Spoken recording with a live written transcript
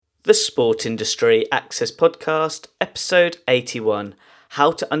The Sport Industry Access Podcast, Episode 81,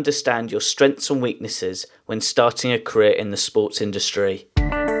 How to Understand Your Strengths and Weaknesses When Starting a Career in the Sports Industry.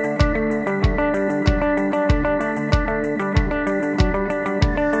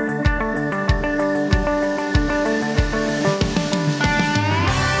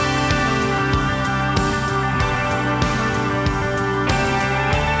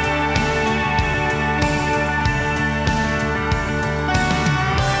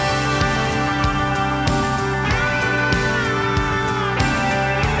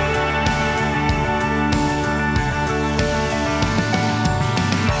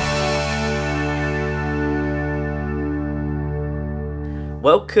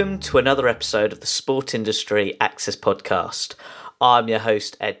 Welcome to another episode of the Sport Industry Access Podcast. I'm your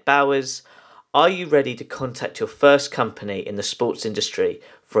host, Ed Bowers. Are you ready to contact your first company in the sports industry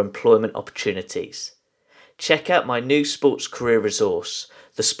for employment opportunities? Check out my new sports career resource,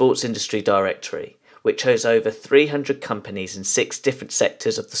 the Sports Industry Directory, which shows over 300 companies in 6 different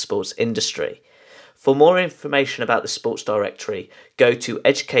sectors of the sports industry. For more information about the Sports Directory, go to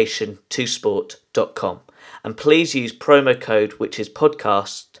education2sport.com. And please use promo code which is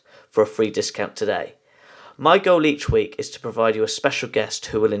podcast for a free discount today. My goal each week is to provide you a special guest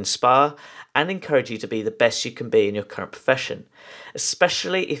who will inspire and encourage you to be the best you can be in your current profession,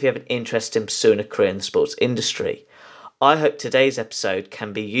 especially if you have an interest in pursuing a career in the sports industry. I hope today's episode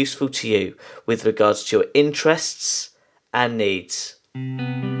can be useful to you with regards to your interests and needs.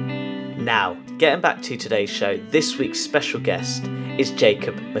 Now, getting back to today's show, this week's special guest is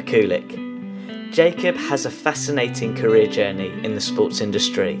Jakub Mikulik. Jakub has a fascinating career journey in the sports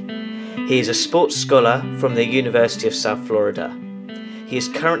industry. He is a sports scholar from the University of South Florida. He is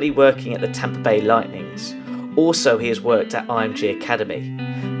currently working at the Tampa Bay Lightning. Also, he has worked at IMG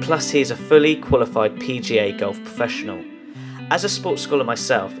Academy. Plus, he is a fully qualified PGA golf professional. As a sports scholar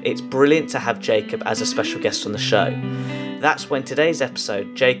myself, it's brilliant to have Jakub as a special guest on the show. That's when today's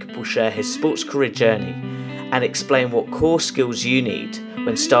episode, Jakub will share his sports career journey and explain what core skills you need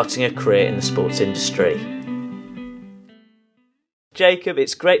when starting a career in the sports industry. Jakub,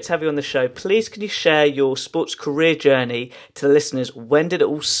 it's great to have you on the show. Please, can you share your sports career journey to the listeners? When did it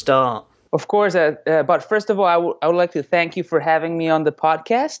all start? Of course, but first of all, I would like to thank you for having me on the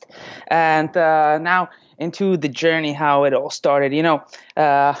podcast. And now into the journey, how it all started.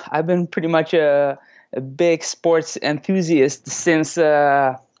 I've been pretty much a big sports enthusiast since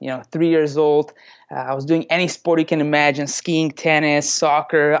 3 years old. I was doing any sport you can imagine: skiing, tennis,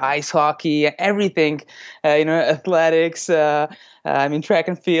 soccer, ice hockey, everything. Athletics. Track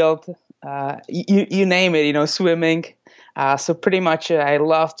and field. You name it. Swimming. So pretty much, I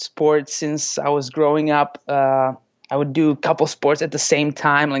loved sports since I was growing up. I would do a couple sports at the same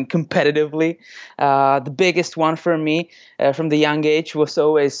time, like competitively. The biggest one for me from the young age was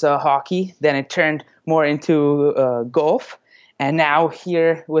always hockey. Then it turned more into golf. And now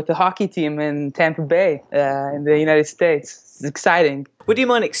here with the hockey team in Tampa Bay in the United States. It's exciting. Would you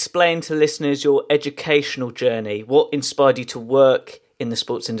mind explaining to listeners your educational journey? What inspired you to work in the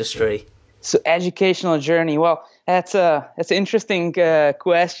sports industry? So educational journey, well, that's an interesting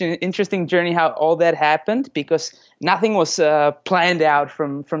question, interesting journey, how all that happened, because nothing was planned out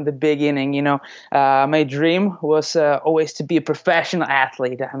from the beginning. My dream was always to be a professional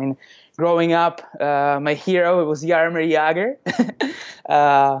athlete. Growing up, my hero was Jaromir Jagr,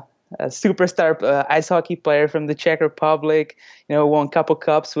 a superstar ice hockey player from the Czech Republic. Won a couple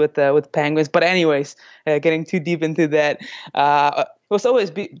cups with Penguins. But anyways, getting too deep into that, it was always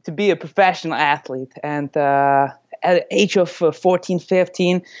to be a professional athlete. And at the age of 14,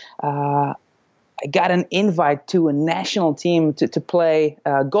 15, I got an invite to a national team to play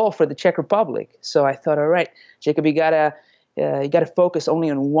golf for the Czech Republic. So I thought, all right, Jakub, you gotta focus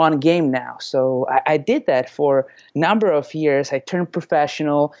only on one game now. So I did that for a number of years. I turned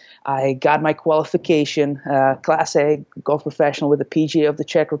professional. I got my qualification, Class A golf professional with the PGA of the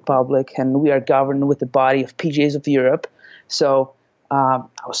Czech Republic, and we are governed with the body of PGAs of Europe. So I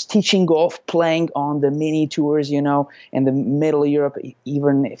was teaching golf, playing on the mini tours, in the middle Europe,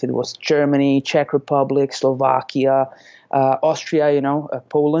 even if it was Germany, Czech Republic, Slovakia, Austria,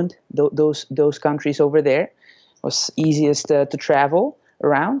 Poland, those countries over there. Was easiest to travel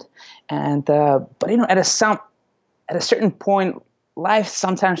around, and but at a certain point, life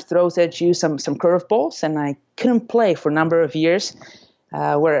sometimes throws at you some curveballs, and I couldn't play for a number of years.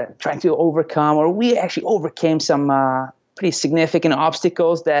 We're trying to overcome, or we actually overcame some pretty significant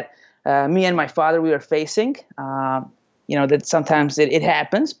obstacles that me and my father we were facing. That sometimes it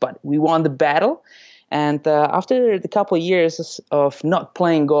happens, but we won the battle. And after the couple of years of not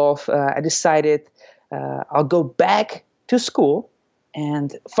playing golf, I decided I'll go back to school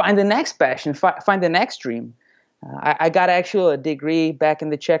and find the next passion, find the next dream. I got actually a degree back in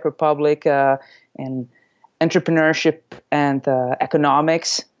the Czech Republic in entrepreneurship and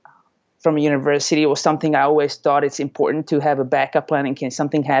economics from a university. It was something I always thought it's important to have a backup plan in case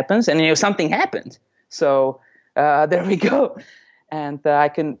something happens. And something happened. So there we go. And I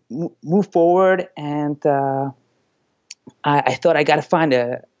can move forward. And I thought I got to find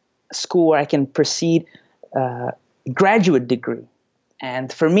a school where I can proceed graduate degree.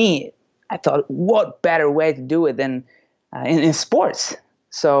 And for me, I thought, what better way to do it than in sports?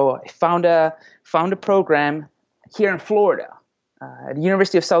 So I found a program here in Florida, at the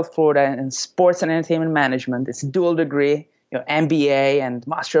University of South Florida, in sports and entertainment management. It's a dual degree, MBA and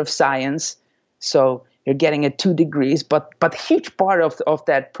Master of Science. So you're getting 2 degrees, but a huge part of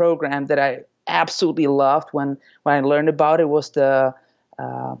that program that I absolutely loved when I learned about it was the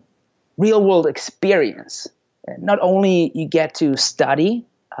real world experience. Not only you get to study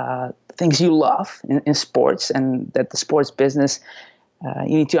things you love in sports and that the sports business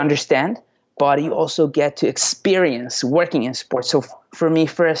you need to understand, but you also get to experience working in sports. So for me,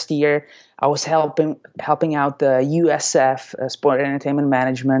 first year, I was helping out the USF, Sport and Entertainment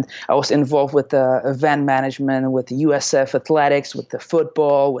Management. I was involved with the event management, with the USF athletics, with the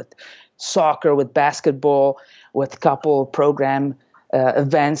football, with soccer, with basketball, with a couple program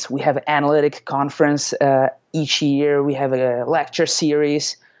events. We have an analytic conference each year. We have a lecture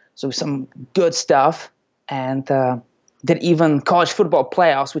series, so some good stuff. And did even college football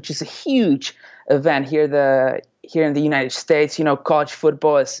playoffs, which is a huge event here in the United States. College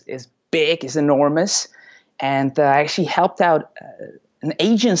football is big, is enormous. And I actually helped out an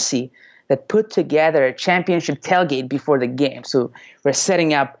agency that put together a championship tailgate before the game. So we're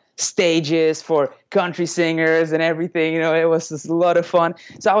setting up stages for country singers and everything. It was just a lot of fun.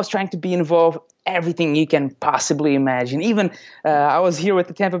 So I was trying to be involved everything you can possibly imagine. Even I was here with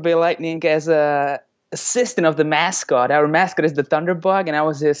the Tampa Bay Lightning as a assistant of the mascot. Our mascot is the Thunderbug, and I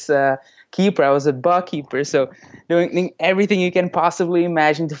was his keeper. I was a bug keeper. So doing everything you can possibly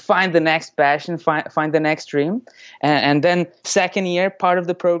imagine to find the next passion, find the next dream. And then second year, part of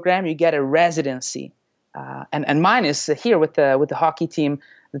the program, you get a residency. And mine is here with the hockey team,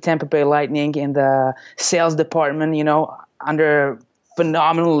 the Tampa Bay Lightning, in the sales department, under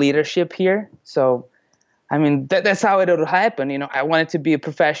phenomenal leadership here. So, I mean, that's how it would happen. I wanted to be a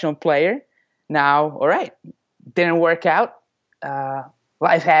professional player. Now, all right, didn't work out.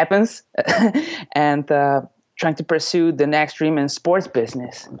 Life happens, and trying to pursue the next dream in sports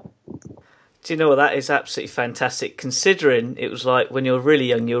business. Do you know what? That is absolutely fantastic, considering it was like when you were really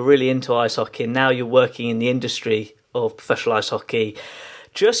young, you were really into ice hockey, and now you're working in the industry of professional ice hockey.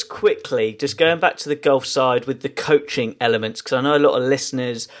 Just quickly, just going back to the golf side with the coaching elements, because I know a lot of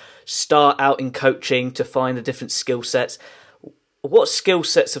listeners start out in coaching to find the different skill sets. What skill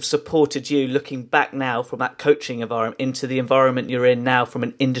sets have supported you looking back now from that coaching environment into the environment you're in now from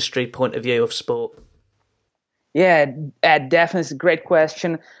an industry point of view of sport? Yeah, definitely. It's a great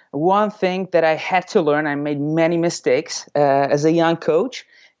question. One thing that I had to learn, I made many mistakes as a young coach,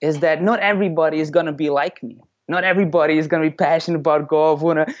 is that not everybody is going to be like me. Not everybody is going to be passionate about golf,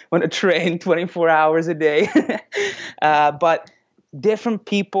 want to train 24 hours a day. But different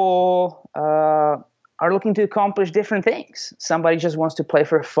people are looking to accomplish different things. Somebody just wants to play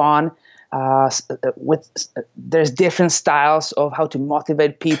for fun. There's different styles of how to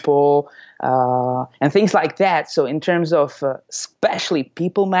motivate people and things like that. So in terms of especially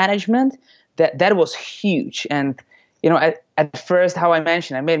people management, that was huge. And at first, how I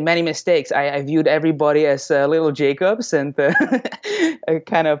mentioned, I made many mistakes. I viewed everybody as little Jacobs, and I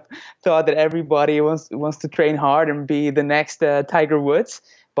kind of thought that everybody wants to train hard and be the next Tiger Woods.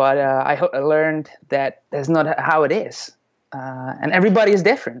 But I learned that that's not how it is. And everybody is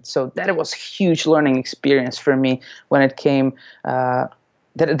different. So that was a huge learning experience for me when it came, that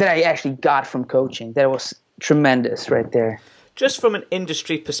I actually got from coaching. That was tremendous right there. Just from an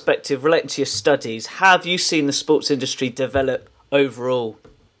industry perspective, relating to your studies, have you seen the sports industry develop overall?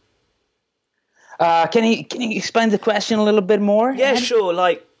 Can you explain the question a little bit more? Yeah, sure.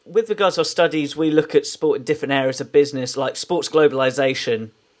 Like, with regards to our studies, we look at sport in different areas of business, like sports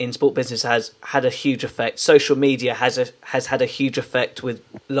globalization in sport business has had a huge effect. Social media has had a huge effect with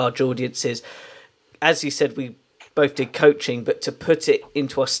large audiences. As you said, we both did coaching, but to put it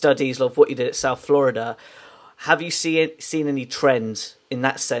into our studies of what you did at South Florida, have you seen any trends in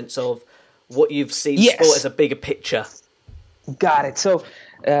that sense of what you've seen sport as a bigger picture? Got it. So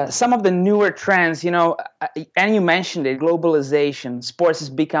some of the newer trends, and you mentioned it, globalization. Sports is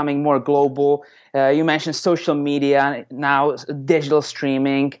becoming more global. You mentioned social media, now digital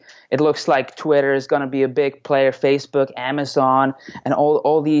streaming. It looks like Twitter is going to be a big player, Facebook, Amazon, and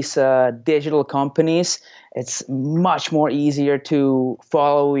all these digital companies. It's much more easier to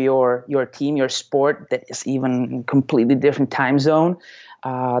follow your team, your sport that is even in a completely different time zone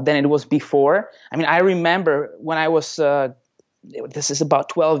than it was before. I mean, I remember when I was this is about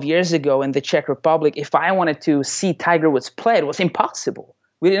 12 years ago in the Czech Republic, if I wanted to see Tiger Woods play, it was impossible.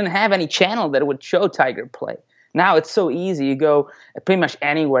 We didn't have any channel that would show Tiger play. Now it's so easy. You go pretty much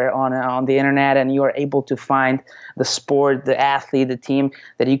anywhere on the internet and you are able to find the sport, the athlete, the team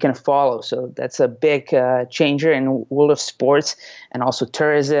that you can follow. So that's a big changer in the world of sports, and also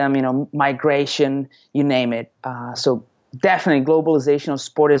tourism, migration, you name it. So definitely globalization of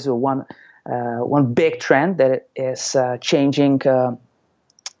sport is one big trend that is changing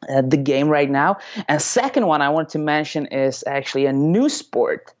the game right now. And second one I want to mention is actually a new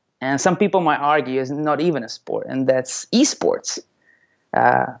sport, and some people might argue is not even a sport, and that's esports.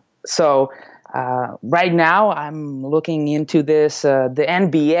 So right now I'm looking into this. The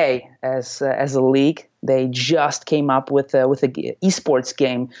NBA as a league, they just came up with a esports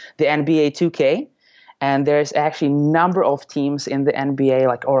game, the NBA 2K. And there's actually a number of teams in the NBA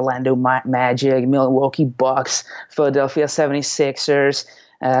like Orlando Magic, Milwaukee Bucks, Philadelphia 76ers,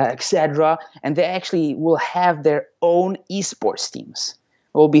 etc. And they actually will have their own esports teams.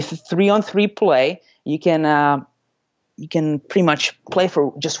 It will be 3-on-3 play. You can pretty much play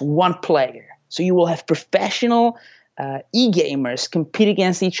for just one player. So you will have professional e-gamers compete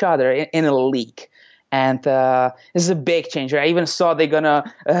against each other in a league. And this is a big change. I even saw they're going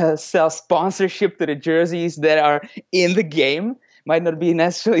to sell sponsorship to the jerseys that are in the game. Might not be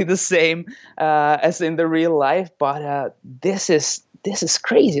necessarily the same as in the real life, but this is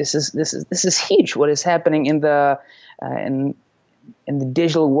crazy. This is huge. What is happening in the in the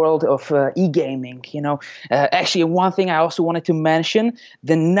digital world of e-gaming? Actually, one thing I also wanted to mention: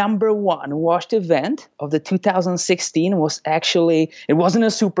 the number one watched event of the 2016 was actually, it wasn't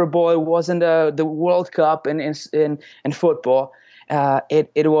a Super Bowl, it wasn't the World Cup in football.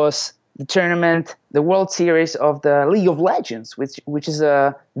 It was the tournament, the World Series of the League of Legends, which is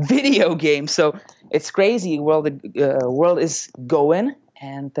a video game. So it's crazy where the world is going.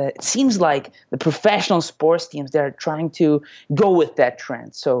 And it seems like the professional sports teams, they're trying to go with that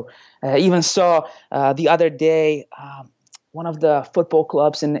trend. So I even saw the other day, one of the football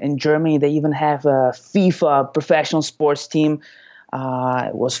clubs in Germany, they even have a FIFA professional sports team.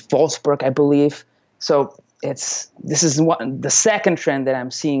 It was Wolfsburg, I believe. So this is the second trend that I'm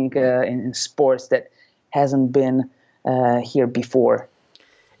seeing in sports that hasn't been here before.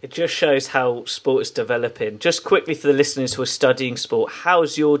 It just shows how sport is developing. Just quickly for the listeners who are studying sport,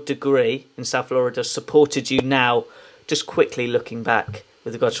 how's your degree in South Florida supported you now, just quickly looking back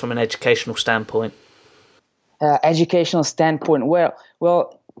with regards from an educational standpoint? Educational standpoint,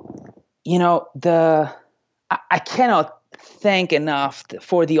 well, I cannot thank enough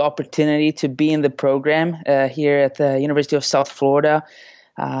for the opportunity to be in the program here at the University of South Florida.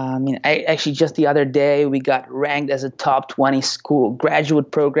 I actually just the other day we got ranked as a top 20 school graduate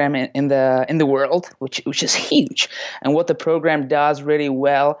program in the world, which is huge. And what the program does really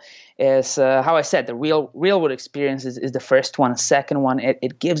well is, how I said, the real world experience is the first one. The second one,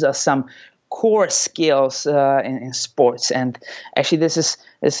 it gives us some core skills in sports. And actually, this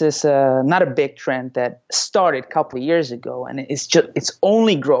is not a big trend that started a couple of years ago, and it's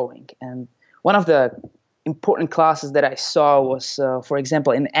only growing. And one of the important classes that I saw was, for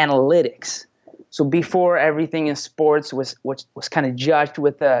example, in analytics. So before, everything in sports was kind of judged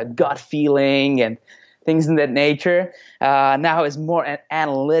with a gut feeling and things in that nature. Now it's more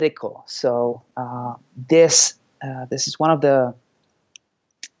analytical. So this is one of the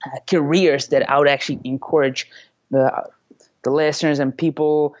careers that I would actually encourage the listeners and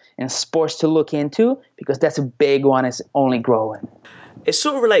people in sports to look into, because that's a big one. It's only growing. It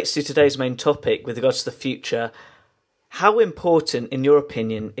sort of relates to today's main topic with regards to the future. How important, in your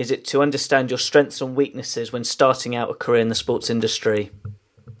opinion, is it to understand your strengths and weaknesses when starting out a career in the sports industry?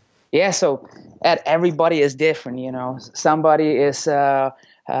 Yeah, so everybody is different, Somebody is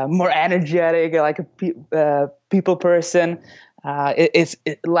more energetic, like a people person.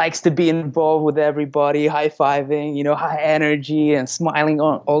 It likes to be involved with everybody, high-fiving, high energy and smiling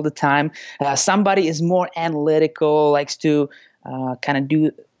all the time. Somebody is more analytical, likes to kind of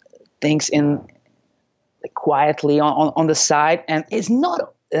do things in quietly on the side, and it's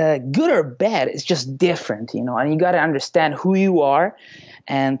not good or bad. It's just different, and you got to understand who you are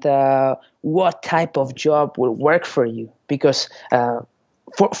and what type of job will work for you, because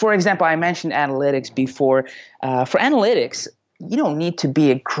for example, I mentioned analytics before. For analytics, you don't need to be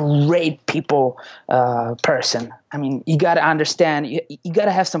a great people person. I mean, you got to understand. You got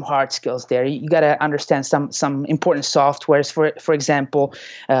to have some hard skills there. You got to understand some important softwares. For example,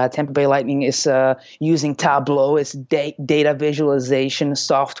 Tampa Bay Lightning is using Tableau. It's data visualization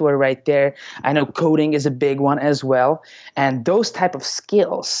software right there. I know coding is a big one as well, and those type of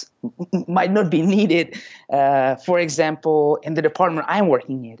skills might not be needed. For example, in the department I'm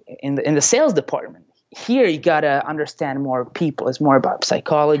working in the sales department. Here you gotta understand more people. It's more about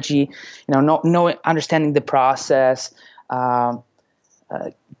psychology, understanding the process. Try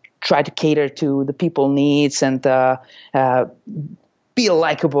to cater to the people needs and be a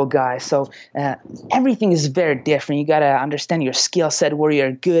likable guy. So everything is very different. You gotta understand your skill set, where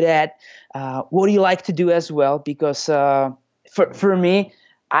you're good at, what do you like to do as well. Because for me,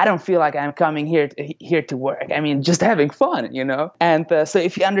 I don't feel like I'm coming here to work. I mean, just having fun, And so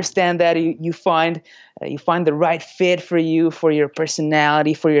if you understand that, you find the right fit for you, for your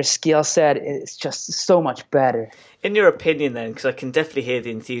personality, for your skill set. It's just so much better. In your opinion, then, because I can definitely hear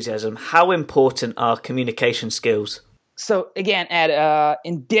the enthusiasm, how important are communication skills? So again,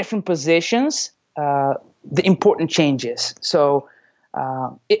 in different positions, the important changes. So,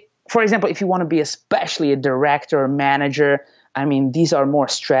 for example, if you want to be especially a director or manager, I mean, these are more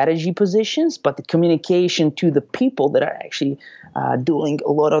strategy positions, but the communication to the people that are actually doing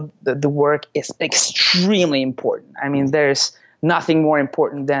a lot of the work is extremely important. I mean, there's nothing more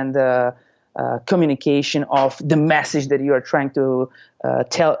important than the communication of the message that you are trying to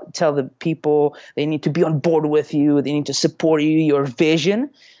tell the people. They need to be on board with you. They need to support you, your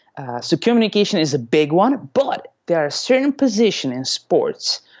vision. So communication is a big one, but there are certain positions in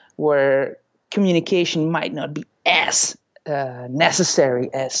sports where communication might not be as necessary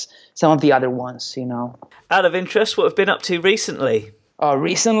as some of the other ones, Out of interest, what have you been up to recently?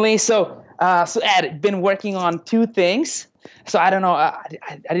 So Ed, been working on two things. So I don't know, I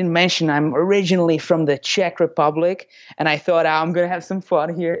didn't mention I'm originally from the Czech Republic, and I thought I'm going to have some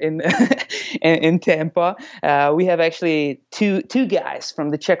fun here in in Tampa. We have actually two guys from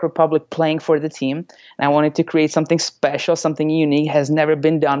the Czech Republic playing for the team, and I wanted to create something special, something unique, has never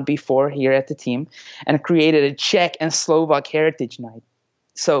been done before here at the team, and created a Czech and Slovak Heritage Night.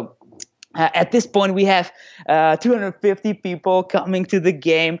 So at this point, we have 250 people coming to the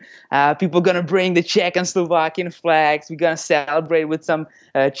game. People going to bring the Czech and Slovakian flags. We're going to celebrate with some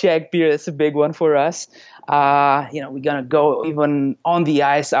Czech beer. That's a big one for us. We're going to go even on the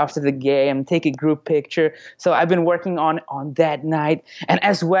ice after the game, take a group picture. So I've been working on that night. And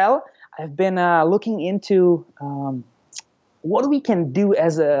as well, I've been looking into what we can do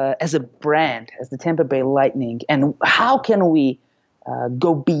as a brand, as the Tampa Bay Lightning, and how can we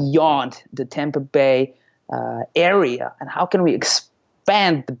go beyond the Tampa Bay area, and how can we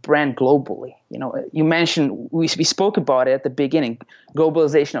expand the brand globally? You mentioned, we spoke about it at the beginning,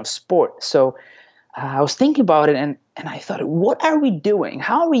 globalization of sport. So I was thinking about it, and I thought, what are we doing?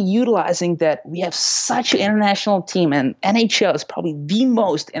 How are we utilizing that we have such an international team, and NHL is probably the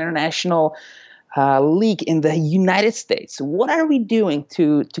most international league in the United States. What are we doing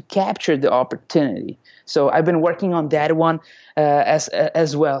to capture the opportunity? So I've been working on that one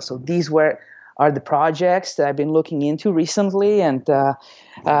as well. So these are the projects that I've been looking into recently, and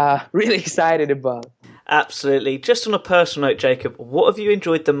really excited about. Absolutely. Just on a personal note, Jakub, what have you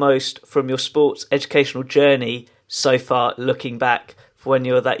enjoyed the most from your sports educational journey so far, looking back for when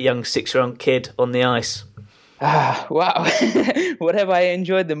you were that young 6-year-old kid on the ice? Wow. What have I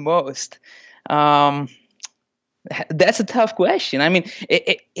enjoyed the most? That's a tough question. I mean,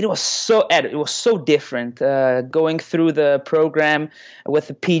 it was so different going through the program with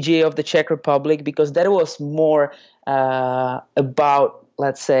the PGA of the Czech Republic, because that was more about,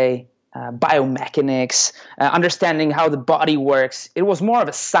 let's say, biomechanics, understanding how the body works. It was more of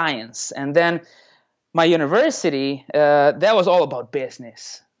a science. And then my university, that was all about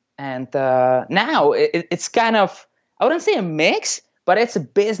business. And now it's kind of, I wouldn't say a mix, but it's a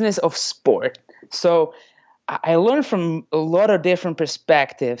business of sport. So I learned from a lot of different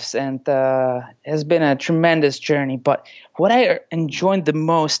perspectives, and it has been a tremendous journey. But what I enjoyed the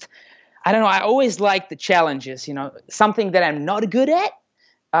most, I don't know, I always like the challenges, something that I'm not good at,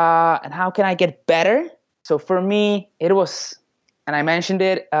 and how can I get better? So for me, it was, and I mentioned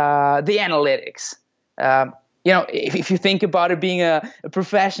it, the analytics. If you think about it, being a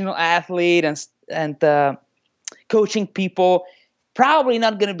professional athlete and coaching people, probably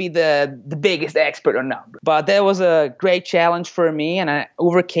not going to be the biggest expert on numbers, but that was a great challenge for me, and I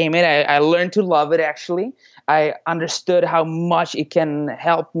overcame it. I learned to love it, actually. I understood how much it can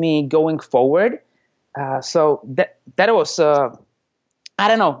help me going forward. So that was I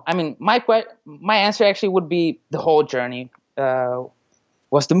don't know. I mean, my answer actually would be the whole journey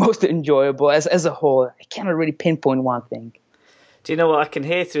was the most enjoyable as a whole. I cannot really pinpoint one thing. Do you know what? I can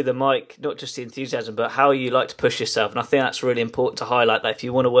hear through the mic, not just the enthusiasm, but how you like to push yourself. And I think that's really important to highlight, that if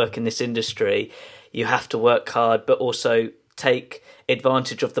you want to work in this industry, you have to work hard, but also take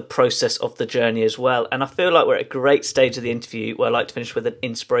advantage of the process of the journey as well. And I feel like we're at a great stage of the interview where I'd like to finish with an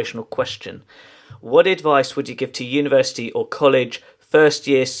inspirational question. What advice would you give to university or college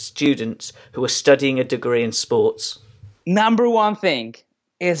first-year students who are studying a degree in sports? Number one thing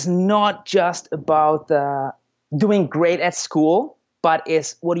is not just about doing great at school, but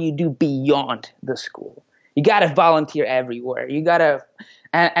is what do you do beyond the school? You got to volunteer everywhere. You got to,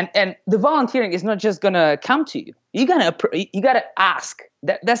 and the volunteering is not just going to come to you. You got to ask.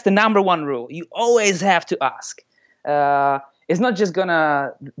 That's the number one rule. You always have to ask. It's not just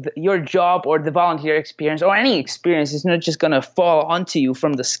your job or the volunteer experience or any experience is not just gonna fall onto you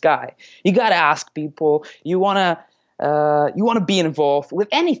from the sky. You gotta ask people. You wanna be involved with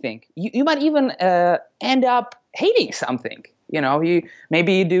anything. You might even end up hating something.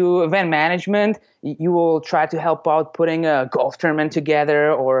 Maybe you do event management. You will try to help out putting a golf tournament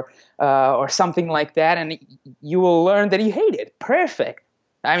together or something like that, and you will learn that you hate it. Perfect.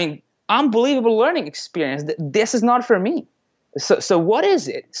 I mean, unbelievable learning experience. This is not for me. So what is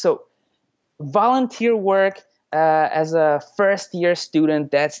it? So volunteer work as a first-year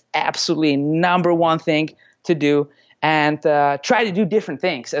student, that's absolutely number one thing to do. And try to do different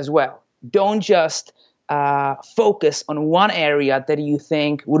things as well. Don't just focus on one area that you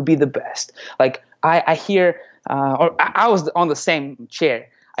think would be the best. Like I hear, or I was on the same chair.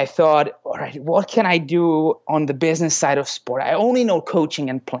 I thought, all right, what can I do on the business side of sport? I only know coaching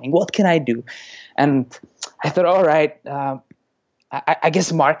and playing. What can I do? And I thought, all right, I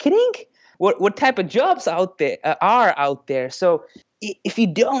guess marketing. What type of jobs are out there? So if you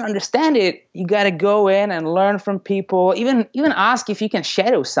don't understand it, you got to go in and learn from people. Even ask if you can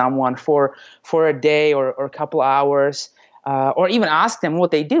shadow someone for a day or a couple hours, or even ask them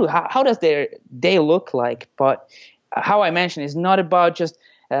what they do. How does their day look like? But how I mentioned is not about just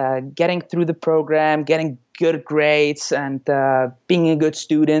getting through the program, getting good grades, and being a good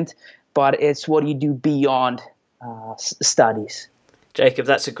student, but it's what you do beyond studies. Jakub,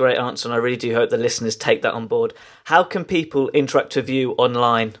 that's a great answer, and I really do hope the listeners take that on board. How can people interact with you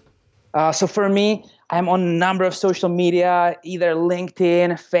online? So for me, I'm on a number of social media, either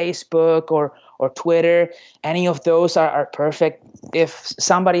LinkedIn, Facebook, or Twitter. Any of those are perfect. If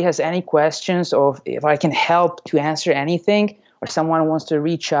somebody has any questions, or if I can help to answer anything, or someone wants to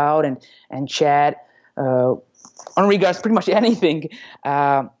reach out and chat on regards pretty much anything,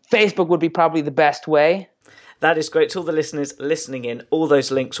 Facebook would be probably the best way. That is great. To all the listeners listening in, all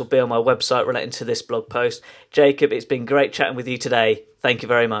those links will be on my website relating to this blog post. Jakub, it's been great chatting with you today. Thank you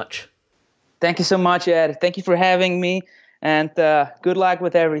very much. Thank you so much, Ed. Thank you for having me, and good luck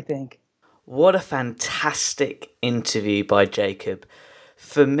with everything. What a fantastic interview by Jakub.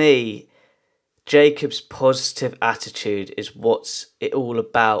 For me, Jakub's positive attitude is what's it all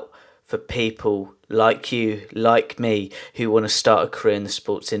about for people like you, like me, who want to start a career in the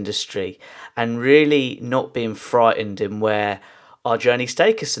sports industry, and really not being frightened in where our journeys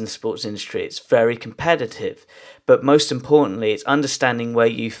take us in the sports industry. It's very competitive, but most importantly, it's understanding where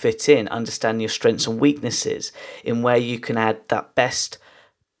you fit in, understanding your strengths and weaknesses, in where you can add that best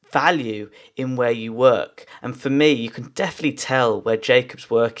value in where you work. And for me, you can definitely tell where Jakub's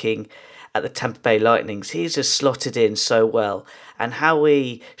working at the Tampa Bay Lightning. He's just slotted in so well, and how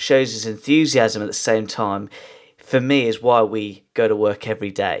he shows his enthusiasm at the same time, for me, is why we go to work every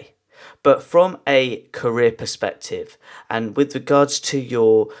day. But from a career perspective, and with regards to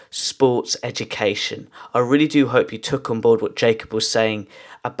your sports education, I really do hope you took on board what Jakub was saying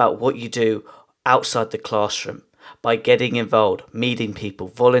about what you do outside the classroom, by getting involved, meeting people,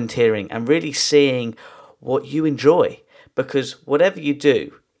 volunteering, and really seeing what you enjoy. Because whatever you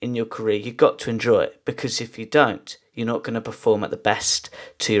do in your career, you've got to enjoy it, because if you don't, you're not going to perform at the best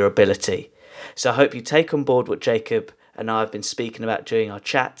to your ability. So I hope you take on board what Jakub and I have been speaking about during our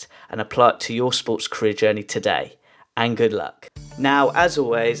chat and apply it to your sports career journey today. And good luck. Now, as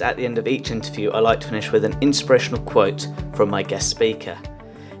always, at the end of each interview, I like to finish with an inspirational quote from my guest speaker.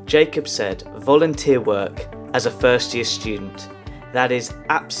 Jakub said, "Volunteer work as a first-year student, that is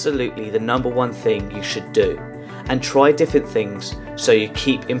absolutely the number one thing you should do. And try different things so you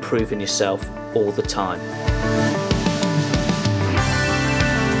keep improving yourself all the time."